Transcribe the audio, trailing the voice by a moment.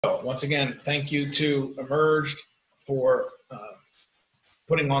Once again, thank you to Emerged for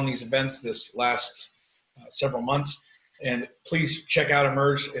putting on these events this last several months. And please check out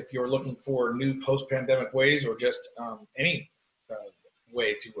Emerged if you're looking for new post-pandemic ways or just any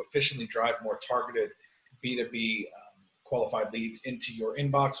way to efficiently drive more targeted B2B qualified leads into your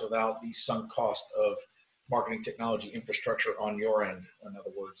inbox without the sunk cost of marketing technology infrastructure on your end. In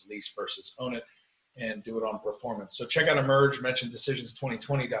other words, lease versus own it, and do it on performance. So check out Emerge, mention Decisions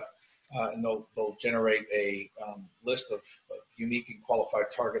 2020, and they'll generate a list of unique and qualified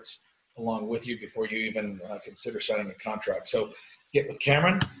targets along with you before you even consider signing a contract. So get with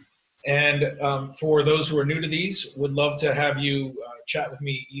Cameron. And for those who are new to these, would love to have you chat with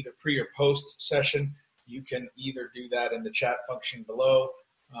me either pre or post session. You can either do that in the chat function below.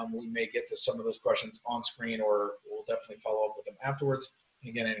 We may get to some of those questions on screen, or we'll definitely follow up with them afterwards. And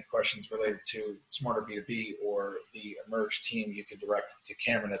again, any questions related to Smarter B2B or the Emerge team, you can direct to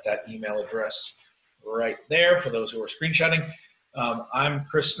Cameron at that email address right there for those who are screenshotting. I'm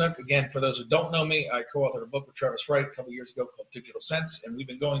Chris Snook. Again, for those who don't know me, I co-authored a book with Travis Wright a couple years ago called Digital Sense, and we've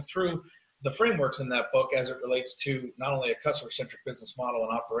been going through the frameworks in that book as it relates to not only a customer-centric business model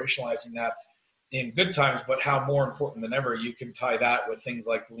and operationalizing that in good times, but how more important than ever you can tie that with things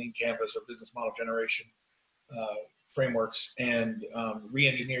like the Lean Canvas or business model generation frameworks and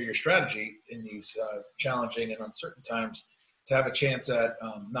re-engineer your strategy in these challenging and uncertain times to have a chance at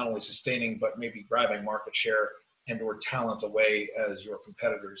not only sustaining, but maybe grabbing market share and or talent away as your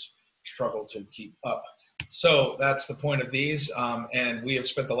competitors struggle to keep up. So that's the point of these. And we have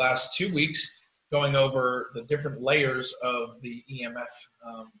spent the last 2 weeks going over the different layers of the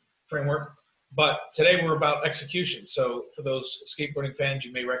EMF framework. But today we're about execution. So for those skateboarding fans,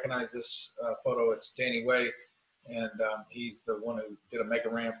 you may recognize this photo. It's Danny Way. And he's the one who did a mega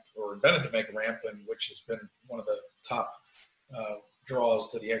ramp, or invented the mega ramp, and which has been one of the top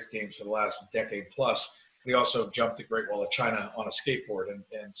draws to the X Games for the last decade plus. He also jumped the Great Wall of China on a skateboard.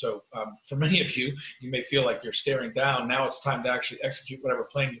 And so for many of you, you may feel like you're staring down. Now it's time to actually execute whatever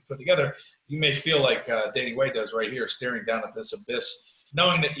plan you've put together. You may feel like Danny Way does right here, staring down at this abyss,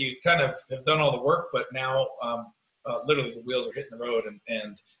 knowing that you kind of have done all the work, but now literally the wheels are hitting the road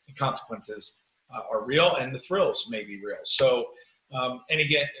and the consequences are real, and the thrills may be real. So, and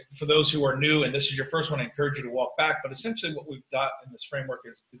again, for those who are new, and this is your first one, I encourage you to walk back, but essentially what we've got in this framework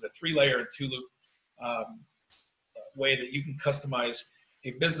is a 3-layer and 2-loop way that you can customize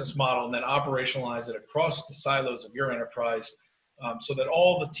a business model and then operationalize it across the silos of your enterprise so that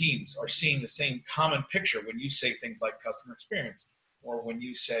all the teams are seeing the same common picture when you say things like customer experience, or when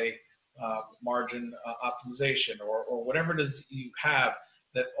you say margin optimization, or whatever it is you have,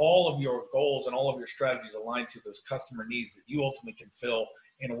 that all of your goals and all of your strategies align to those customer needs that you ultimately can fill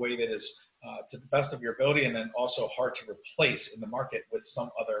in a way that is to the best of your ability, and then also hard to replace in the market with some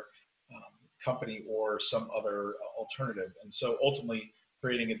other company or some other alternative. And so ultimately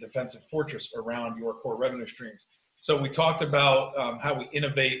creating a defensive fortress around your core revenue streams. So we talked about how we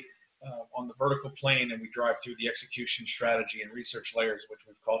innovate on the vertical plane, and we drive through the execution, strategy, and research layers, which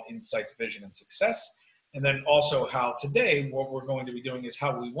we've called insights, vision, and success. And then also how today, what we're going to be doing is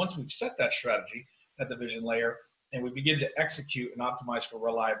how once we've set that strategy at the vision layer, and we begin to execute and optimize for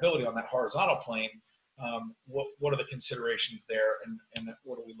reliability on that horizontal plane, what are the considerations there, and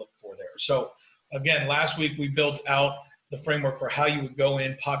what do we look for there? So again, last week we built out the framework for how you would go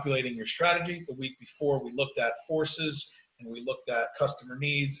in populating your strategy. The week before we looked at forces, and we looked at customer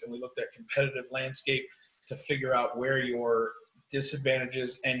needs, and we looked at competitive landscape to figure out where your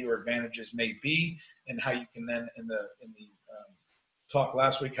disadvantages and your advantages may be, and how you can then, in the talk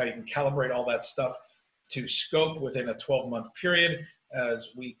last week, how you can calibrate all that stuff to scope within a 12-month period as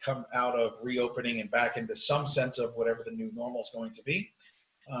we come out of reopening and back into some sense of whatever the new normal is going to be.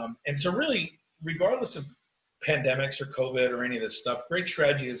 And so really, regardless of pandemics or COVID or any of this stuff, great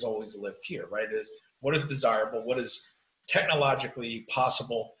strategy has always lived here, right? It is what is desirable, what is technologically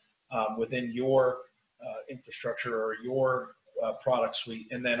possible within your infrastructure or your product suite,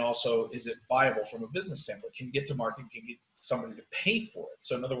 and then also, is it viable from a business standpoint? Can you get to market? Can you get somebody to pay for it?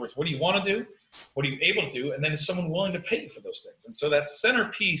 So in other words, what do you want to do? What are you able to do? And then is someone willing to pay you for those things? And so that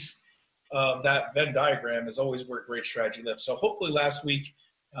centerpiece of that Venn diagram is always where great strategy lives. So hopefully last week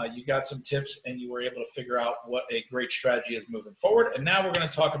you got some tips and you were able to figure out what a great strategy is moving forward. And now we're going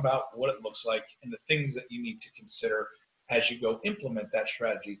to talk about what it looks like and the things that you need to consider as you go implement that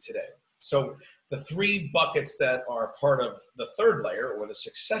strategy today. So the 3 buckets that are part of the 3rd layer, or the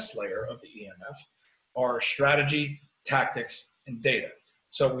success layer of the EMF, are strategy, tactics, and data.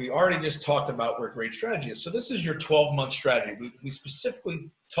 So we already just talked about where great strategy is. So this is your 12-month strategy. We specifically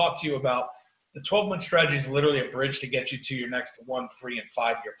talked to you about the 12-month strategy is literally a bridge to get you to your next 1, 3, and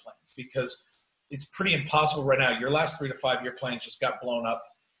 5-year plans, because it's pretty impossible right now. Your last 3 to 5-year plans just got blown up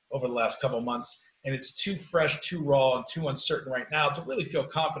over the last couple of months, and it's too fresh, too raw, and too uncertain right now to really feel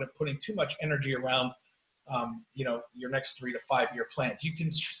confident putting too much energy around your next 3 to 5-year plans. You can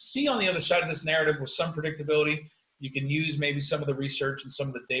see on the other side of this narrative with some predictability. You can use maybe some of the research and some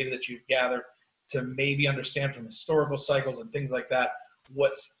of the data that you've gathered to maybe understand from historical cycles and things like that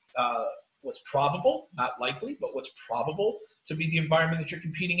what's probable, not likely, but what's probable to be the environment that you're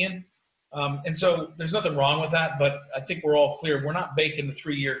competing in. And so there's nothing wrong with that, but I think we're all clear. We're not baking the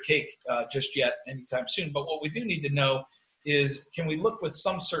 3-year cake just yet anytime soon. But what we do need to know is, can we look with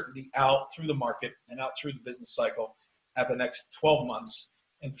some certainty out through the market and out through the business cycle at the next 12 months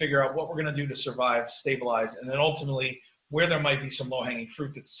and figure out what we're going to do to survive, stabilize, and then ultimately where there might be some low-hanging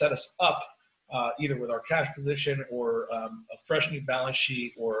fruit that set us up either with our cash position or a fresh new balance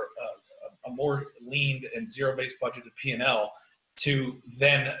sheet or a more leaned and zero-based budgeted P&L to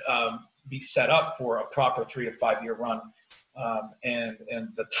then be set up for a proper 3 to 5-year run and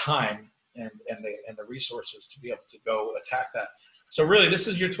the time and the resources to be able to go attack that. So really, this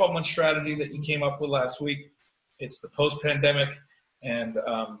is your 12-month strategy that you came up with last week. It's the post-pandemic and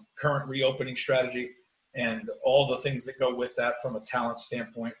current reopening strategy and all the things that go with that from a talent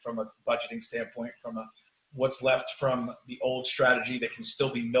standpoint, from a budgeting standpoint, from what's left from the old strategy that can still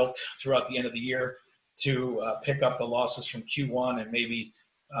be milked throughout the end of the year to pick up the losses from Q1 and maybe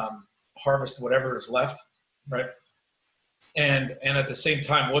harvest whatever is left, right? And at the same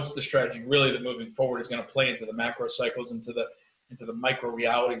time, what's the strategy really that moving forward is going to play into the macro cycles, into the micro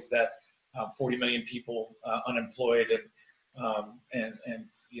realities that 40 million people unemployed and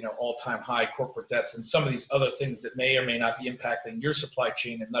all-time high corporate debts and some of these other things that may or may not be impacting your supply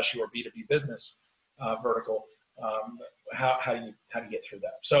chain and thus your B2B business vertical. How do you get through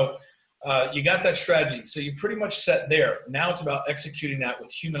that? So you got that strategy. So you're pretty much set there. Now it's about executing that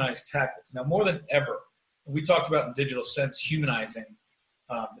with humanized tactics. Now, more than ever, we talked about in Digital Sense humanizing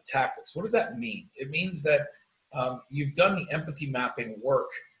the tactics. What does that mean? It means that you've done the empathy mapping work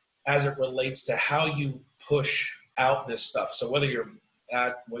as it relates to how you push out this stuff. So whether you're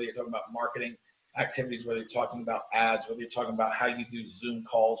talking about marketing activities, whether you're talking about ads, whether you're talking about how you do Zoom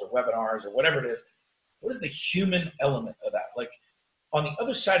calls or webinars or whatever it is, what is the human element of that? Like on the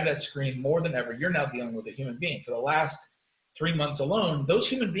other side of that screen, more than ever, you're now dealing with a human being. For the last 3 months alone, those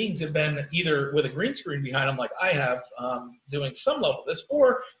human beings have been either with a green screen behind them, like I have, doing some level of this,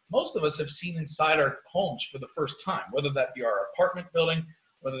 or most of us have seen inside our homes for the first time, whether that be our apartment building,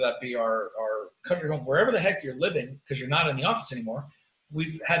 whether that be our country home, wherever the heck you're living, because you're not in the office anymore.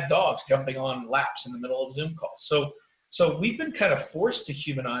 We've had dogs jumping on laps in the middle of Zoom calls. So we've been kind of forced to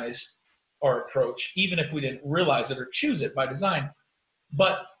humanize our approach, even if we didn't realize it or choose it by design.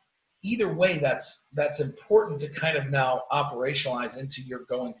 But either way, that's important to kind of now operationalize into your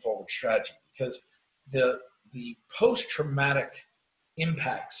going forward strategy, because the post-traumatic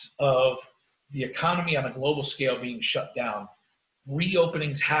impacts of the economy on a global scale being shut down,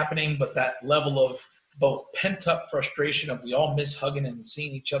 reopenings happening, but that level of both pent-up frustration of we all miss hugging and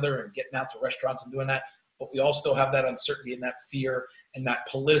seeing each other and getting out to restaurants and doing that, but we all still have that uncertainty and that fear and that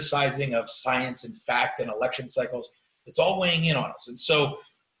politicizing of science and fact and election cycles. It's all weighing in on us. And so,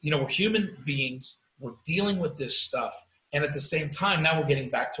 we're human beings, we're dealing with this stuff, and at the same time, now we're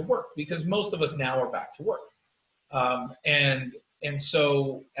getting back to work, because most of us now are back to work. And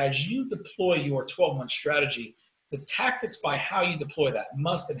so as you deploy your 12-month strategy, the tactics by how you deploy that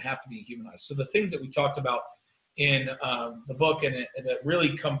must and have to be humanized. So the things that we talked about in the book and that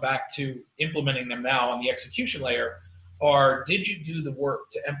really come back to implementing them now on the execution layer are, did you do the work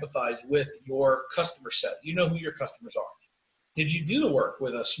to empathize with your customer set? You know who your customers are. Did you do the work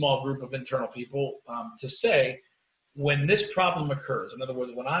with a small group of internal people to say, when this problem occurs, in other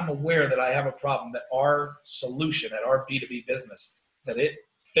words, when I'm aware that I have a problem that our solution at our B2B business, that it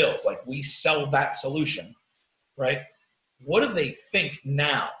fills, like we sell that solution, right? What do they think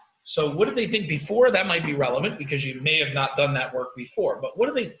now? So what do they think before? That might be relevant because you may have not done that work before, but what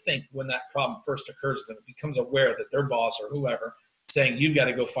do they think when that problem first occurs, that it becomes aware that their boss or whoever saying, you've got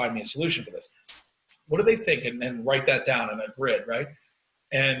to go find me a solution for this? What do they think? And then write that down in a grid, right?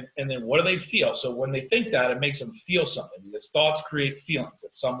 And then what do they feel? So when they think that, it makes them feel something, because thoughts create feelings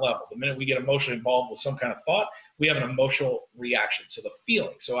at some level. The minute we get emotionally involved with some kind of thought, we have an emotional reaction. So the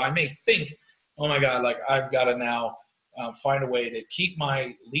feeling. So I may think, oh my God, like I've got to now find a way to keep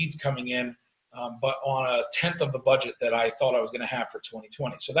my leads coming in, but on a 10th of the budget that I thought I was going to have for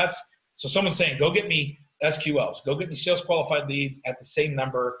 2020. So someone's saying, go get me SQLs, go get me sales qualified leads at the same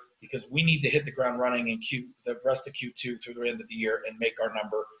number, because we need to hit the ground running in the rest of Q2 through the end of the year and make our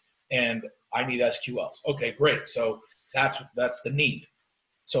number and I need SQLs. Okay, great. So that's the need.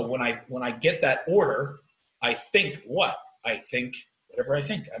 So when I get that order, I think what? I think whatever I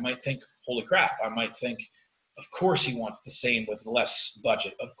think. I might think, holy crap. I might think, of course he wants the same with less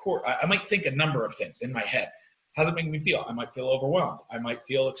budget. Of course, I might think a number of things in my head. How's it make me feel? I might feel overwhelmed. I might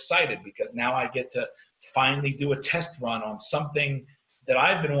feel excited because now I get to finally do a test run on something that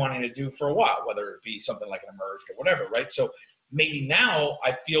I've been wanting to do for a while, whether it be something like an emerged or whatever, right? So maybe now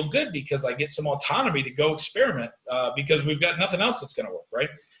I feel good because I get some autonomy to go experiment because we've got nothing else that's going to work, right?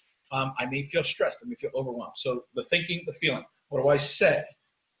 I may feel stressed. I may feel overwhelmed. So the thinking, the feeling, what do I say?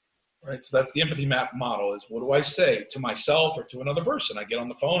 Right? So that's the empathy map model is what do I say to myself or to another person? I get on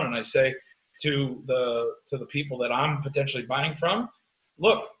the phone and I say to the people that I'm potentially buying from,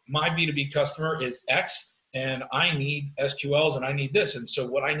 look, my B2B customer is X and I need SQLs and I need this. And so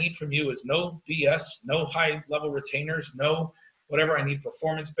what I need from you is no BS, no high level retainers, no whatever. I need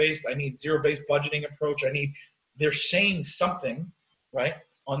performance-based. I need zero-based budgeting approach. They're saying something, right,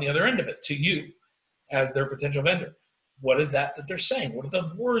 on the other end of it to you as their potential vendor. What is that they're saying? What are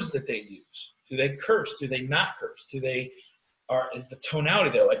the words that they use? Do they curse? Do they not curse? Is the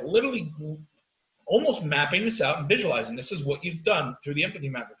tonality there? Like literally almost mapping this out and visualizing this is what you've done through the empathy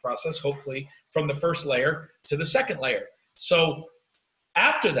mapping process, hopefully from the first layer to the second layer. So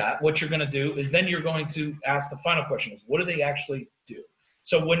after that, what you're going to do is then you're going to ask the final question is, what do they actually do?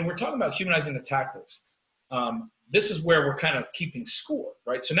 So when we're talking about humanizing the tactics, this is where we're kind of keeping score,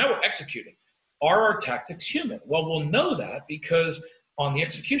 right? So now we're executing. Are our tactics human? Well, we'll know that because on the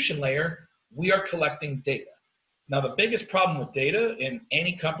execution layer, we are collecting data. Now, the biggest problem with data in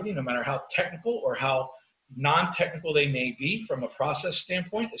any company, no matter how technical or how non-technical they may be from a process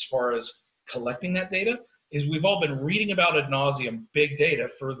standpoint, as far as collecting that data, is we've all been reading about ad nauseum big data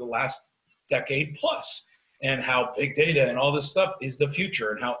for the last decade plus, and how big data and all this stuff is the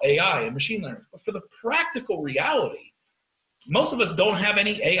future, and how AI and machine learning. But for the practical reality, most of us don't have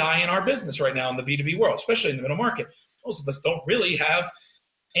any AI in our business right now in the B2B world, especially in the middle market. Most of us don't really have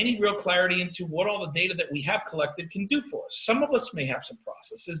any real clarity into what all the data that we have collected can do for us. Some of us may have some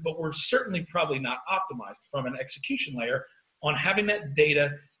processes, but we're certainly probably not optimized from an execution layer on having that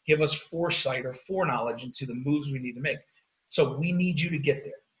data give us foresight or foreknowledge into the moves we need to make. So we need you to get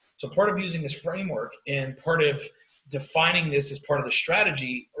there. So part of using this framework and part of defining this as part of the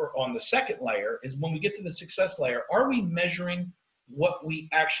strategy or on the second layer is when we get to the success layer, are we measuring what we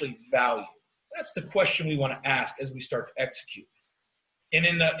actually value? That's the question we want to ask as we start to execute.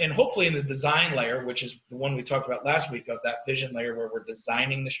 And hopefully in the design layer, which is the one we talked about last week of that vision layer where we're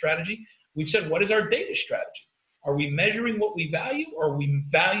designing the strategy, we've said, what is our data strategy? Are we measuring what we value, or are we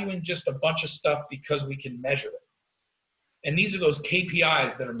valuing just a bunch of stuff because we can measure it? And these are those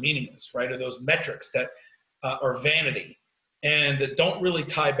KPIs that are meaningless, right? Or those metrics that are vanity and that don't really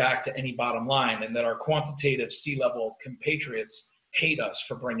tie back to any bottom line, and that our quantitative C-level compatriots hate us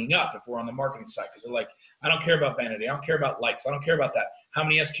for bringing up if we're on the marketing side, because they're like, I don't care about vanity. I don't care about likes. I don't care about that. How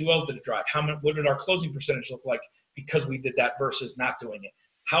many SQLs did it drive? What did our closing percentage look like because we did that versus not doing it?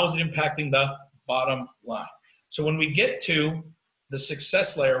 How is it impacting the bottom line? So when we get to the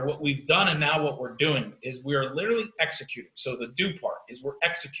success layer, what we've done and now what we're doing is we're literally executing. So the do part is we're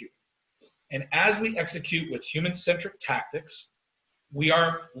executing. And as we execute with human-centric tactics, we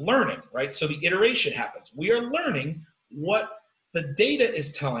are learning, right? So the iteration happens. We are learning what the data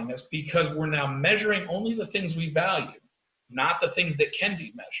is telling us because we're now measuring only the things we value, not the things that can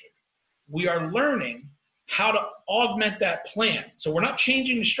be measured. We are learning how to augment that plan. So we're not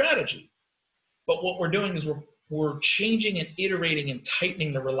changing the strategy, but what we're doing is we're changing and iterating and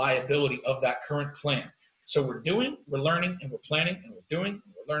tightening the reliability of that current plan. So we're learning, and we're planning, and we're doing,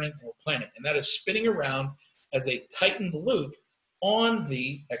 and we're learning, and we're planning. And that is spinning around as a tightened loop on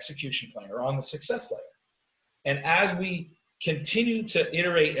the execution plan or on the success layer. And as we continue to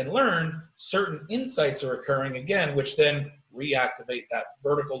iterate and learn, certain insights are occurring again, which then reactivate that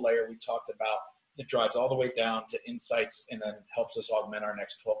vertical layer we talked about that drives all the way down to insights and then helps us augment our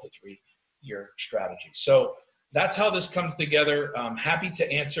next 12 to 3-year strategy. So that's how this comes together. I'm happy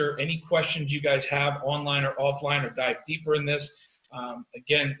to answer any questions you guys have online or offline, or dive deeper in this.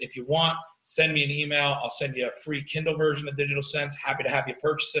 Again, if you want, send me an email. I'll send you a free Kindle version of Digital Sense. Happy to have you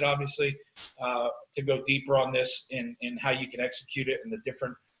purchase it, obviously, to go deeper on this in how you can execute it and the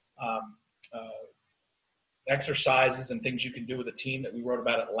different exercises and things you can do with a team that we wrote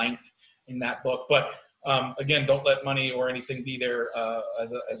about at length in that book. But again, don't let money or anything be there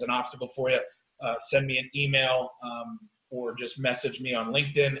as an obstacle for you. Send me an email or just message me on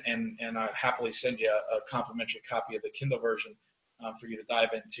LinkedIn, and I'll happily send you a complimentary copy of the Kindle version for you to dive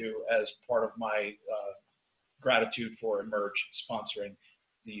into as part of my gratitude for Emerge sponsoring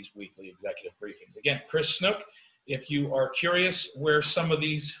these weekly executive briefings. Again, Chris Snook, if you are curious where some of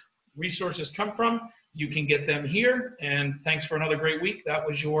these resources come from, you can get them here. And thanks for another great week. That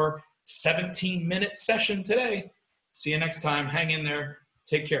was your 17-minute session today. See you next time. Hang in there.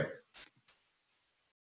 Take care.